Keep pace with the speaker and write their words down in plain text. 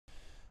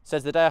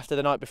Says the day after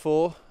the night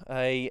before,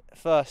 a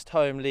first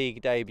home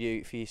league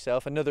debut for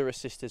yourself, another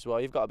assist as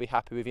well. You've got to be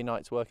happy with your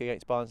night's work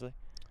against Barnsley.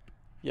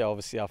 Yeah,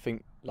 obviously I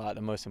think like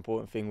the most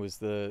important thing was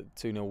the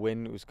 2-0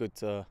 win. It was good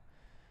to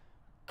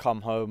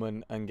come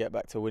home and get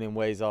back to winning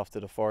ways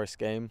after the Forest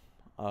game.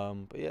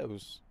 But yeah, it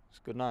was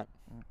a good night.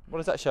 What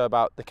does that show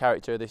about the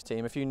character of this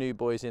team? A few new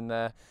boys in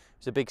there. It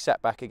was a big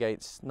setback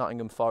against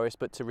Nottingham Forest,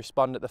 but to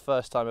respond at the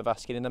first time of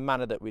asking in the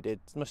manner that we did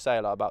must say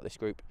a lot about this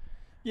group.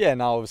 Yeah,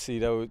 now obviously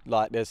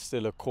there's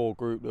still a core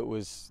group that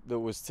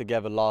was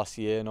together last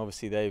year, and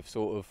obviously they've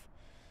sort of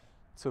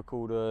took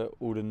all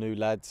the new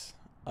lads,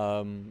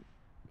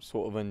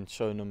 sort of, and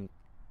shown them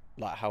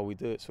like how we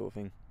do it, sort of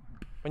thing.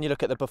 When you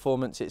look at the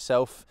performance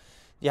itself,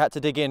 you had to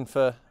dig in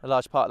for a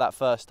large part of that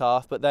first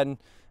half, but then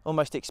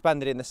almost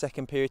expanded in the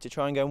second period to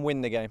try and go and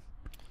win the game.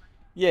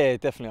 Yeah,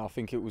 definitely. I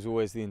think it was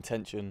always the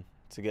intention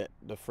to get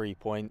the 3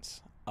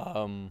 points.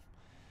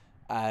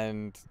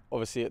 And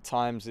obviously at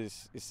times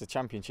it's the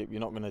Championship. You're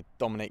not going to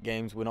dominate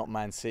games. We're not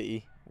Man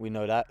City. We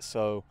know that.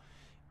 So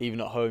even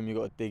at home you've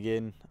got to dig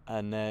in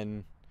and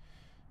then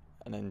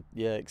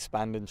yeah,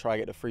 expand and try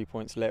to get the 3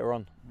 points later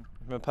on.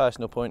 From a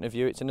personal point of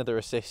view, it's another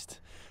assist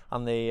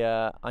on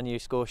the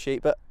unused score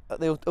sheet, but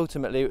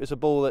ultimately it was a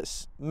ball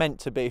that's meant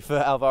to be for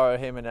Alvaro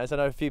Jimenez. I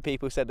know a few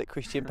people said that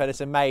Christian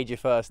Pedersen made your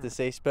first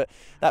assist, but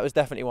that was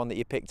definitely one that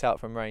you picked out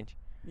from range.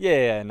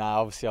 Yeah,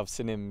 obviously I've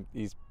seen him,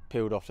 he's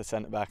peeled off the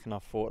centre-back, and I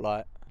thought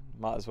like,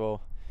 might as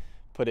well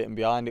put it in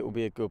behind. It will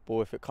be a good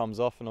ball if it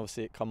comes off, and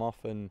obviously it come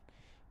off, and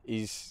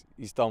he's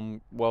done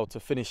well to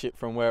finish it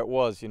from where it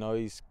was. You know,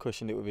 he's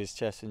cushioned it with his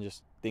chest and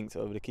just dinked it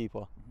over the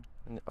keeper.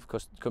 And of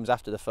course, it comes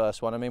after the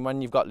first one. I mean,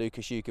 when you've got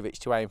Lukas Jukovic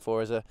to aim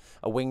for as a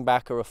wing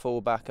back or a full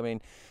back, I mean,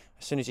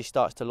 as soon as he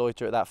starts to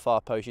loiter at that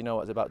far post, you know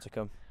what's about to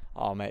come.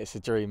 Oh mate, it's a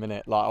dream,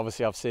 innit? Like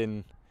obviously I've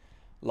seen,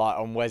 like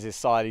on Wes's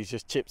side, he's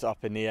just chipped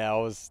up in the air.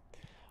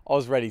 I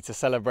was ready to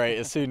celebrate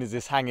as soon as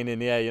it's hanging in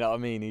the air. You know what I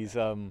mean? He's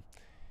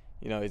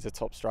you know, he's a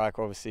top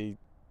striker. Obviously,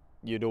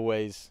 you'd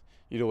always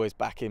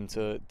back him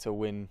to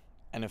win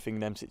anything in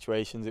them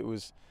situations. It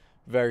was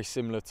very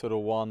similar to the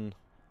one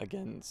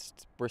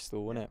against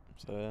Bristol, wasn't it?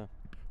 So yeah.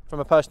 From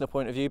a personal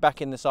point of view,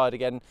 back in the side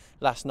again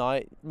last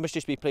night, must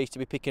just be pleased to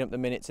be picking up the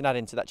minutes and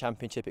adding to that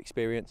Championship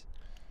experience.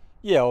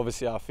 Yeah,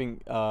 obviously I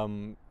think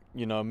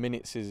you know,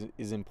 minutes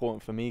is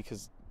important for me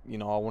because, you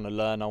know, I want to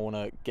learn, I want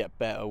to get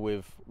better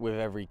with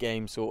every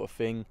game, sort of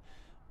thing.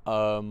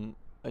 And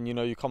you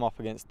know, you come up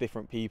against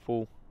different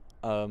people,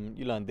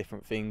 you learn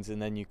different things,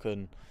 and then you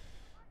can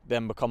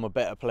then become a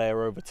better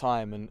player over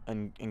time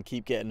and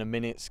keep getting the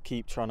minutes,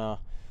 keep trying to,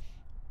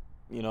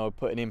 you know,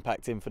 put an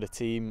impact in for the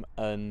team,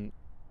 and,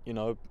 you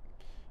know,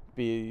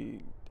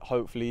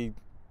 hopefully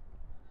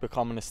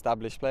become an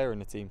established player in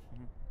the team.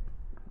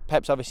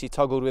 Pep's obviously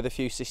toggled with a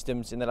few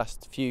systems in the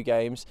last few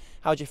games.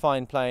 How do you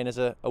find playing as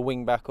a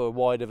wing back or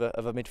wide of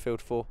a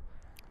midfield four?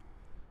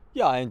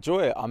 Yeah, I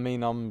enjoy it. I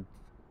mean, you're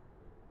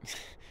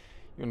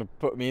going to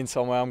put me in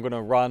somewhere, I'm going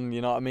to run,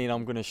 you know what I mean?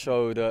 I'm going to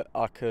show that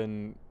I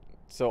can,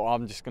 so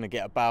I'm just going to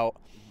get about,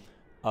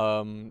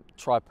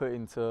 try put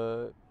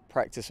into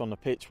practice on the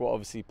pitch what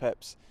obviously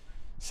Pep's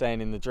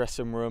saying in the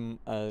dressing room,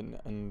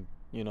 and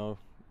you know,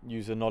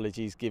 use the knowledge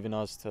he's given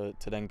us to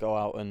then go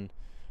out and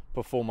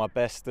perform my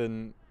best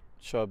and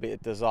show a bit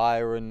of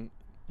desire and,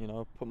 you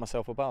know, put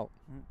myself about.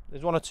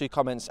 There's one or two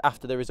comments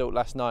after the result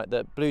last night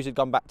that Blues had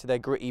gone back to their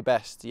gritty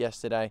best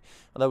yesterday,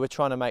 although we're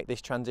trying to make this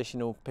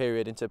transitional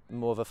period into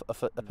more of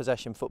a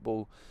possession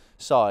football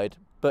side.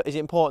 But is it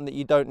important that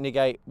you don't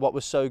negate what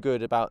was so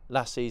good about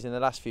last season, the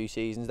last few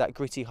seasons, that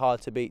gritty,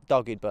 hard to beat,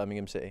 dogged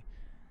Birmingham City?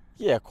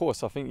 Yeah, of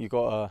course. I think you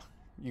got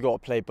to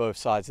play both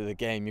sides of the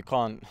game. You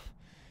can't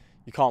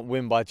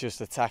win by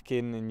just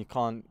attacking, and you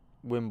can't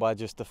win by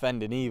just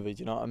defending either. Do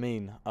you know what I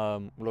mean?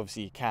 Well,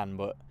 obviously you can,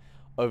 but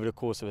over the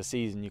course of a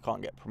season, you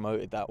can't get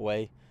promoted that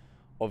way.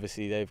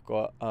 Obviously, they've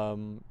got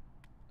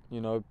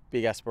you know,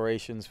 big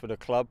aspirations for the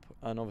club,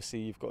 and obviously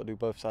you've got to do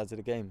both sides of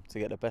the game to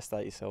get the best out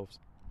of yourselves.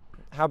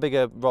 How big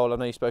a role, I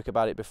know you spoke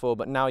about it before,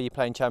 but now you're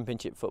playing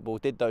Championship football,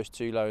 did those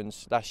two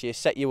loans last year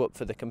set you up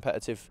for the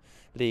competitive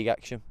league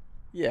action?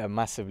 Yeah,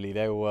 massively.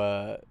 They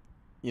were,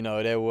 you know,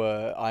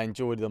 I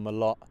enjoyed them a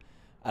lot,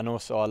 and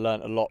also I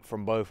learnt a lot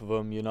from both of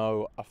them. You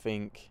know, I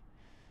think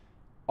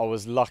I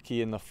was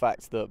lucky in the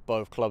fact that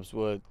both clubs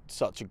were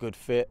such a good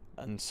fit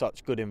and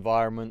such good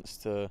environments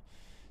to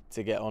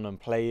get on and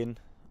play in.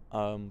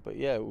 But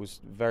yeah, it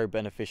was very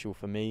beneficial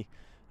for me,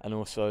 and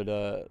also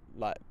the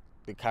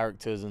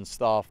characters and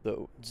staff that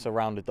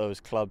surrounded those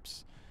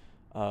clubs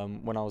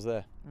when I was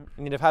there.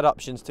 And you'd have had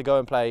options to go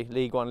and play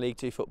League One, League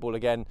Two football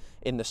again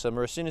in the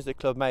summer. As soon as the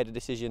club made a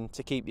decision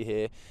to keep you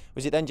here,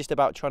 was it then just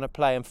about trying to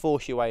play and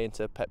force your way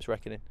into Pep's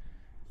reckoning?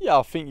 Yeah,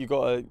 I think you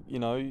got to, you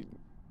know,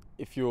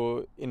 if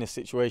you're in a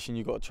situation,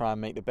 you got to try and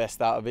make the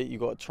best out of it. You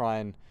got to try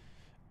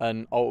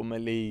and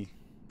ultimately,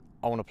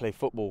 I want to play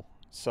football,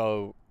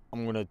 so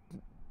I'm going to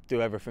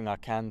do everything I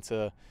can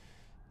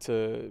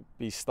to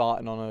be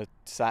starting on a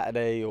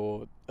Saturday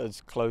or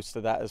as close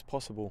to that as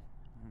possible.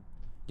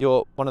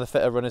 You're one of the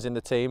fitter runners in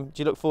the team.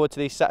 Do you look forward to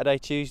these Saturday,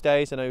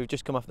 Tuesdays? I know we've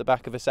just come off the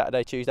back of a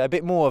Saturday, Tuesday. A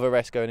bit more of a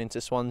rest going into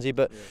Swansea,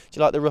 but do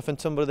you like the rough and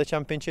tumble of the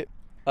Championship?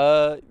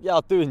 Yeah, I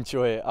do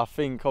enjoy it. I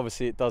think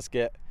obviously it does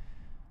get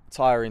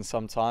tiring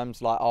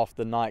sometimes. Like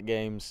after night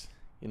games,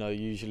 you know,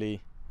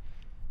 usually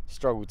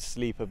struggle to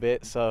sleep a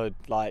bit. So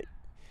like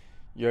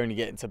you're only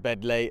getting to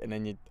bed late and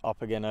then you're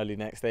up again early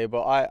next day.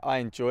 But I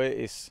enjoy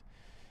it.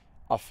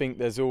 I think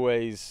there's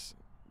always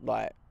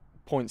like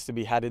points to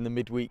be had in the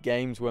midweek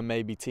games when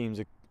maybe teams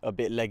are a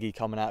bit leggy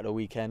coming out of the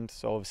weekend.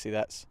 So obviously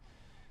it's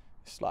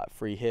like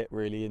free hit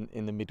really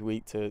in the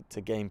midweek to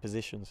gain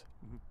positions.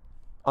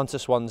 On to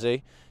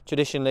Swansea.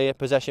 Traditionally a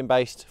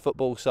possession-based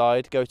football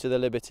side, go to the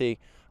Liberty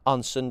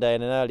on Sunday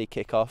in an early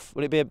kick-off.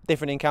 Will it be a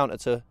different encounter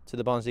to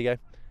the Barnsley game?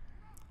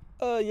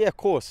 Yeah, of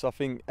course. I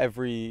think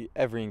every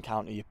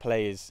encounter you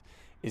play is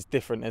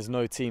different. There's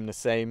no team the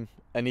same,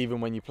 and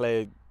even when you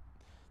play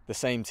the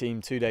same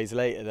team 2 days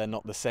later, they're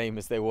not the same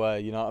as they were.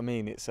 You know what I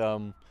mean? It's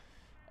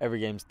every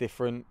game's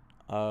different.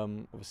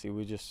 Obviously,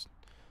 we just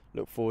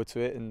look forward to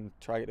it and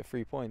try to get the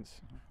 3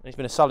 points. It's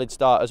been a solid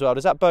start as well.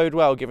 Does that bode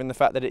well, given the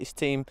fact that its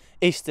team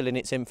is still in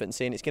its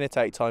infancy and it's going to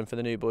take time for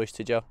the new boys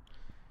to gel?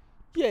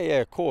 Yeah,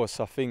 of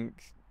course. I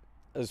think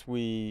as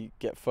we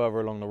get further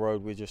along the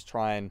road, we just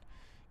try and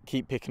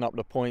keep picking up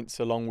the points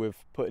along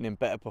with putting in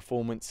better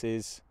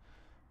performances.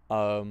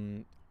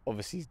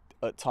 Obviously,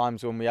 at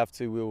times when we have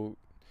to, we'll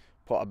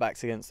put our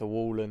backs against the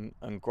wall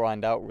and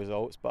grind out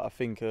results. But I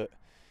think,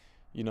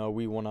 you know,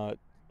 we want to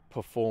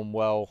perform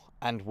well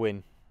and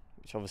win,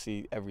 which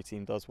obviously every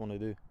team does want to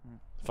do.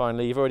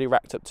 Finally, you've already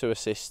racked up 2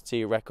 assists to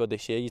your record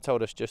this year. You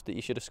told us just that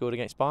you should have scored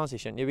against Barnsley,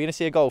 shouldn't you? Are we going to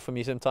see a goal from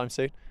you sometime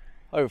soon?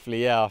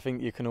 Hopefully, yeah. I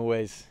think you can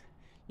always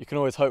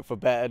hope for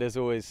better. There's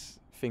always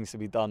things to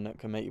be done that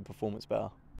can make your performance better.